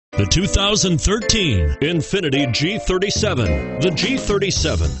The 2013 Infiniti G37. The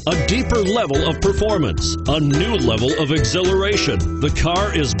G37, a deeper level of performance, a new level of exhilaration. The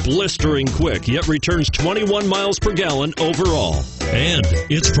car is blistering quick, yet returns 21 miles per gallon overall. And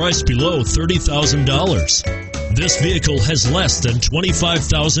it's priced below $30,000. This vehicle has less than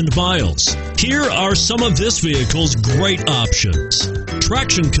 25,000 miles. Here are some of this vehicle's great options: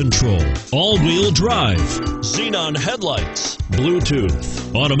 traction control, all-wheel drive, xenon headlights,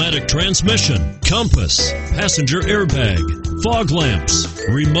 Bluetooth, automatic transmission, compass, passenger airbag, fog lamps,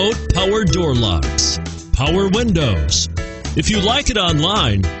 remote power door locks, power windows. If you like it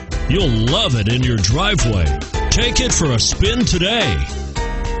online, you'll love it in your driveway. Take it for a spin today.